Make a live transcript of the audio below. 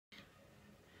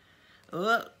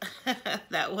Oh,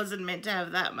 that wasn't meant to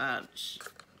have that much.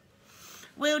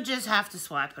 We'll just have to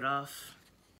swipe it off.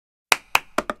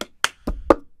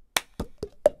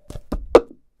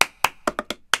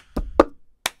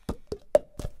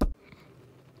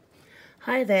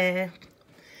 Hi there.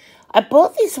 I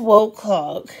bought this wall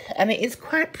clock and it is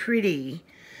quite pretty,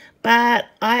 but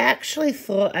I actually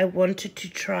thought I wanted to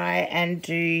try and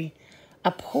do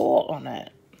a pour on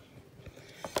it.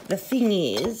 The thing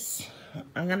is,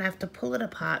 I'm going to have to pull it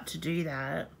apart to do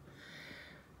that.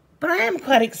 But I am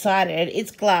quite excited.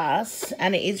 It's glass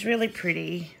and it is really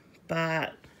pretty,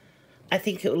 but I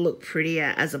think it will look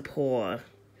prettier as a pour.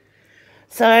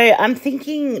 So I'm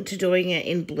thinking to doing it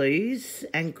in blues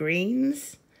and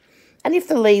greens. And if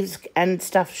the leaves and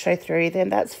stuff show through, then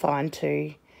that's fine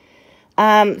too.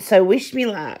 So wish me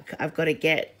luck. I've got to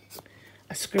get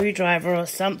a screwdriver or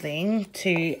something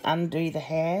to undo the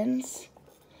hands.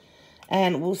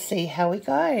 And we'll see how we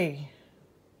go.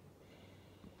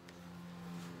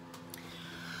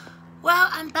 Well,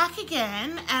 I'm back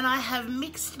again and I have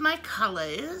mixed my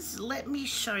colours. Let me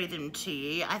show them to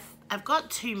you. I've got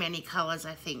too many colours,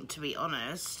 I think, to be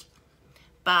honest.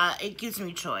 But it gives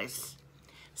me choice.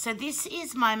 So this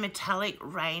is my metallic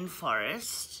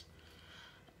rainforest.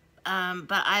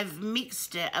 But I've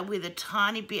mixed it with a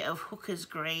tiny bit of Hooker's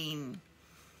Green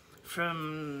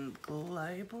from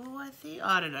Global, I think.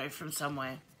 I don't know, from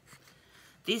somewhere.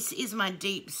 This is my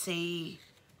Deep Sea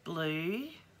Blue.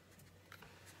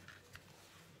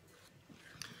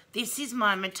 This is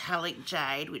my metallic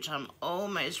jade, which I'm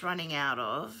almost running out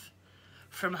of,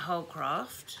 from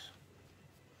Holcroft.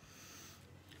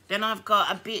 Then I've got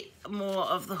a bit more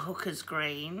of the Hooker's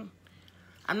Green.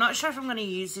 I'm not sure if I'm going to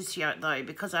use this yet though,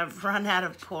 because I've run out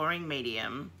of pouring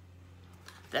medium.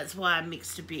 That's why I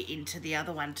mixed a bit into the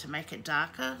other one to make it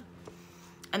darker.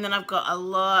 And then I've got a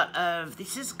lot of,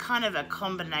 this is kind of a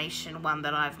combination one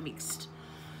that I've mixed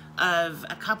of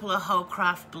a couple of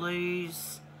Holcroft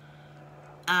blues,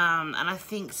 and I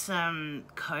think some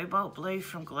cobalt blue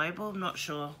from Global, I'm not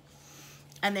sure.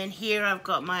 And then here I've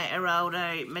got my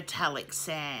Eraldo metallic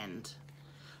sand.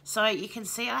 So you can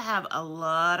see I have a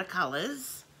lot of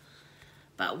colours,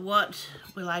 but what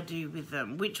will I do with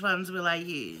them? Which ones will I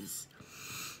use?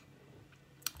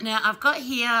 Now I've got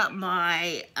here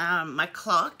my my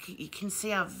clock. You can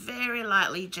see I've very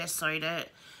lightly gessoed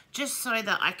it, just so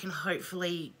that I can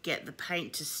hopefully get the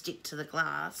paint to stick to the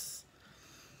glass.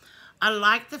 I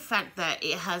like the fact that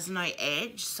it has no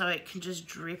edge, so it can just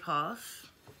drip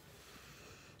off.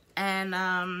 And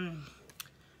I'm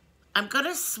going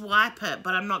to swipe it,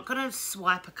 but I'm not going to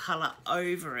swipe a colour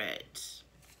over it.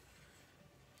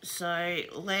 So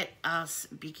let us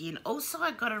begin. Also,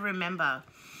 I've got to remember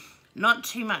not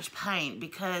too much paint,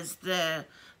 because the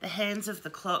hands of the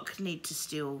clock need to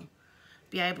still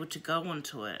be able to go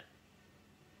onto it.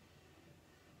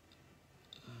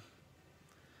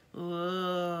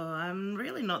 Oh, I'm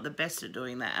really not the best at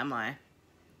doing that, am I?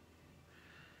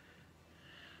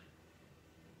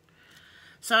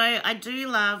 So I do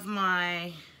love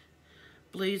my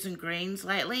blues and greens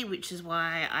lately, which is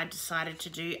why I decided to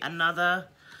do another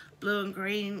blue and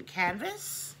green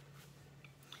canvas.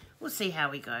 We'll see how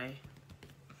we go.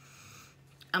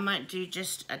 I might do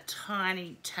just a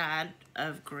tiny tad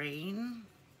of green.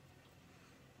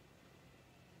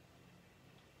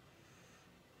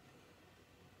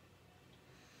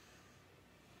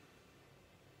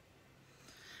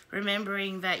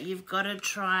 Remembering that you've got to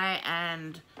try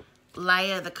and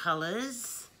layer the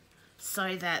colours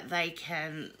so that they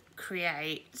can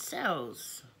create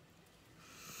cells.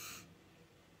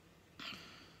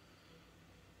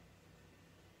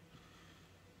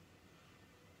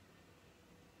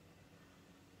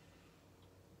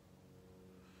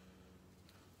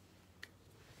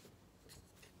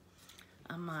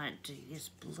 I might do this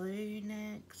blue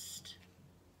next.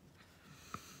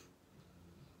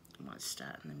 I might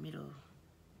start in the middle.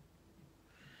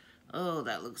 Oh,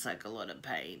 that looks like a lot of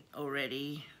paint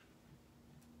already.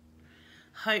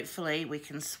 Hopefully we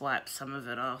can swipe some of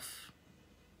it off.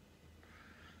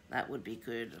 That would be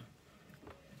good.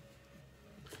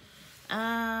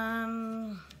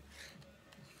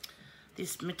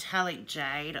 This metallic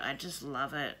jade, I just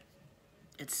love it.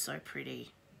 It's so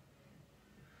pretty.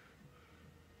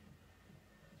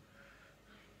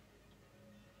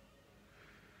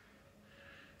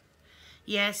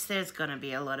 Yes, there's gonna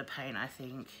be a lot of paint, I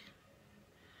think.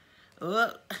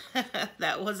 Oh,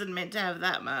 that wasn't meant to have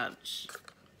that much.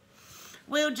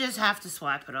 We'll just have to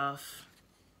swipe it off.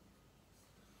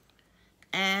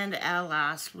 And our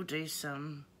last, we'll do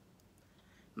some,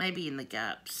 maybe in the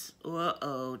gaps.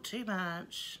 Uh-oh, too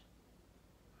much.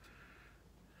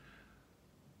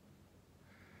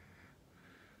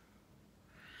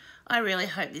 I really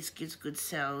hope this gives good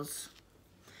sales.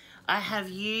 I have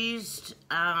used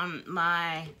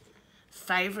my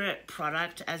favourite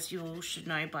product, as you all should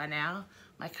know by now,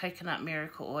 my coconut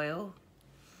miracle oil,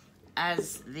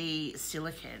 as the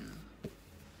silicone.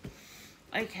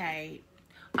 Okay,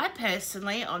 I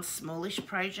personally, on smallish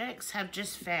projects, have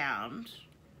just found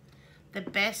the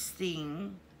best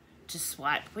thing to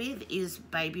swipe with is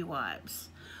baby wipes.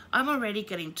 I'm already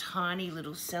getting tiny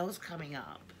little cells coming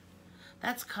up.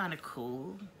 That's kind of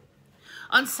cool.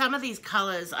 On some of these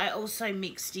colours, I also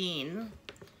mixed in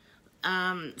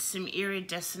some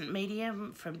iridescent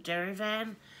medium from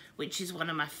Derivan, which is one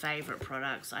of my favourite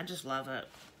products. I just love it.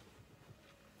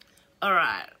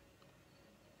 Alright,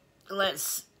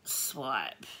 let's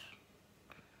swipe.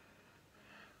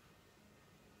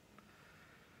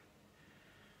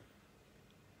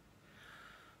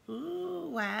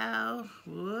 Ooh, wow.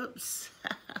 Whoops.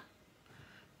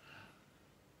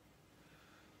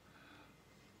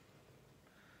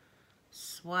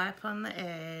 Swipe on the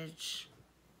edge.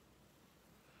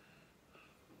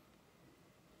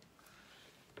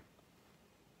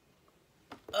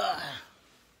 Ugh.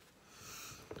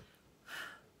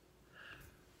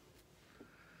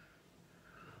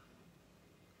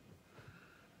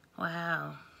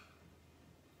 Wow.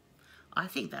 I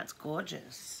think that's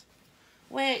gorgeous.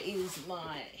 Where is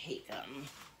my heat gun?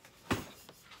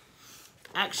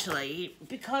 Actually,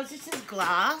 because this is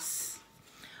glass,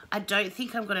 I don't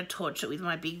think I'm going to torch it with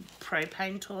my big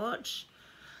propane torch.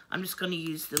 I'm just going to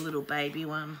use the little baby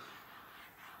one.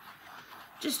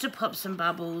 Just to pop some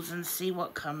bubbles and see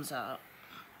what comes up.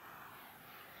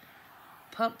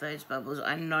 Pop those bubbles.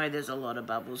 I know there's a lot of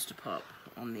bubbles to pop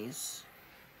on this.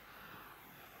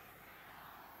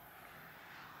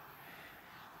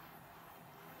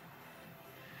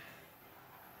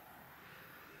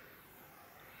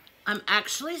 I'm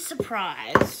actually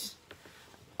surprised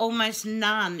almost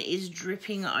none is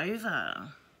dripping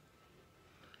over.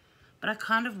 But I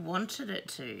kind of wanted it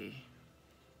to.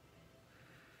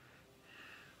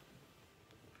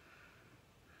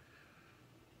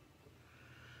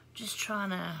 Just trying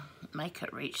to make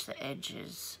it reach the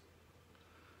edges.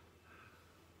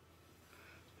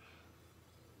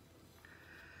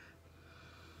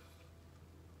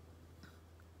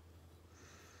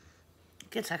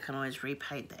 Guess I can always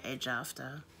repaint the edge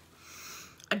after.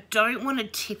 I don't want to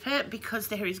tip it because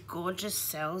there is gorgeous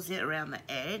cells around the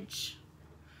edge.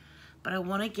 But I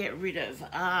want to get rid of,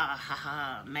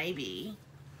 maybe.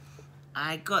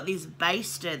 I got this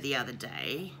baster the other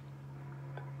day.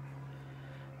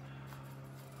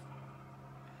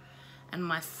 And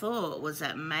my thought was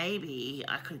that maybe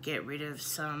I could get rid of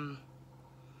some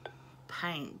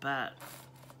paint, but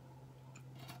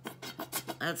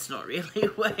that's not really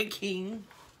working.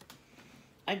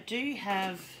 I do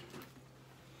have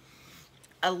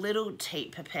a little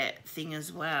teat pipette thing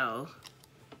as well.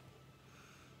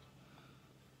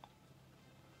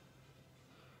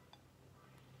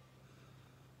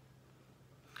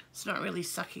 It's not really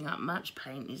sucking up much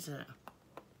paint, is it?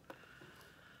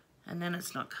 And then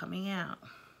it's not coming out.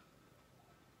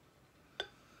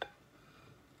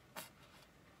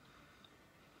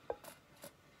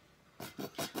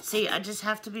 See, I just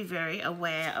have to be very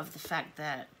aware of the fact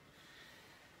that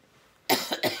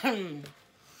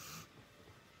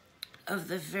of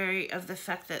the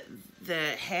fact that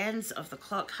the hands of the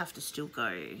clock have to still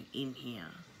go in here.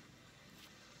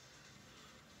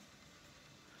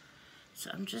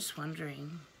 So I'm just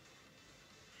wondering,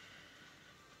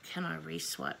 can I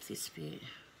re-swipe this bit?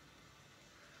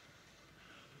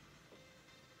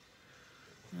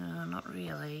 No, not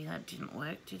really. That didn't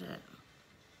work, did it?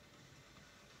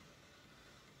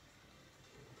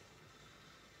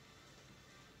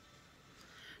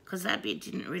 Because that bit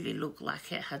didn't really look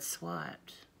like it had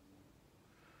swiped.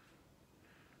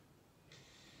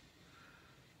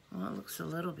 Well, it looks a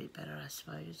little bit better, I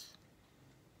suppose.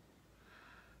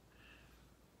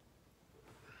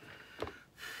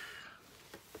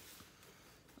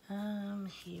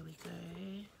 Here we go.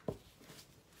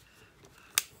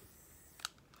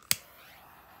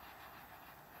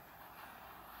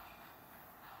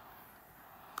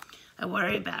 I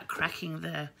worry about cracking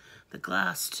the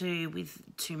glass too with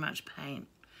too much paint.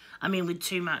 I mean, with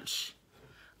too much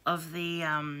of the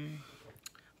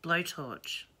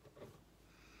blowtorch.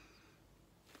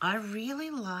 I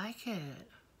really like it.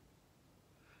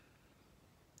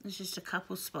 There's just a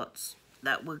couple spots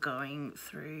that were going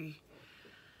through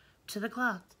to the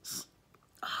glass.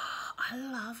 Oh, I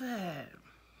love it.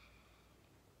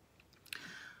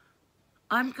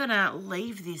 I'm gonna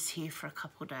leave this here for a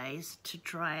couple of days to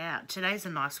dry out. Today's a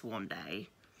nice warm day.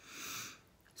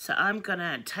 So I'm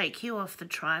gonna take you off the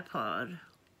tripod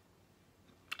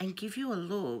and give you a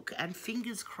look, and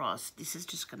fingers crossed this is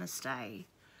just going to stay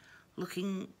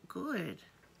looking good.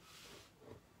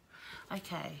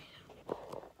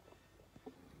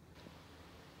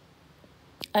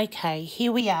 Okay,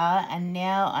 here we are, and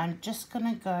now I'm just going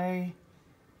to go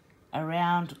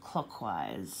around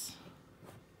clockwise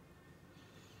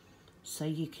so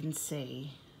you can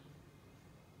see.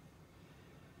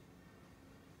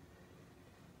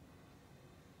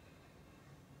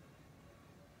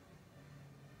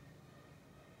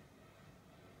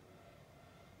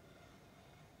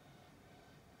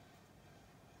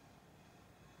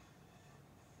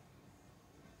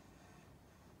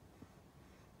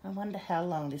 I wonder how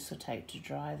long this will take to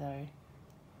dry though.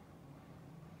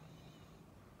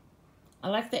 I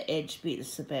like the edge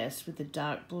bits the best with the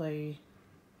dark blue.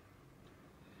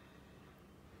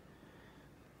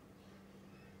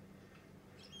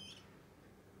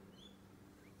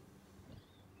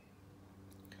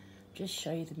 Just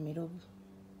show you the middle.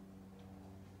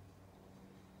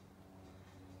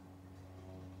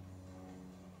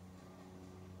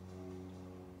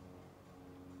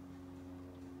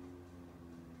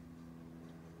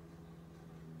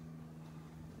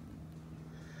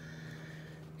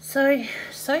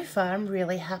 So far I'm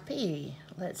really happy.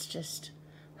 Let's just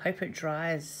hope it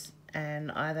dries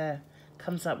and either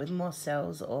comes up with more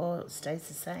cells or stays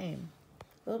the same.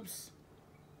 Oops,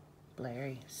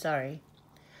 blurry, sorry.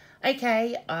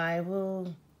 Okay, I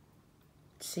will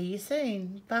see you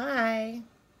soon. Bye.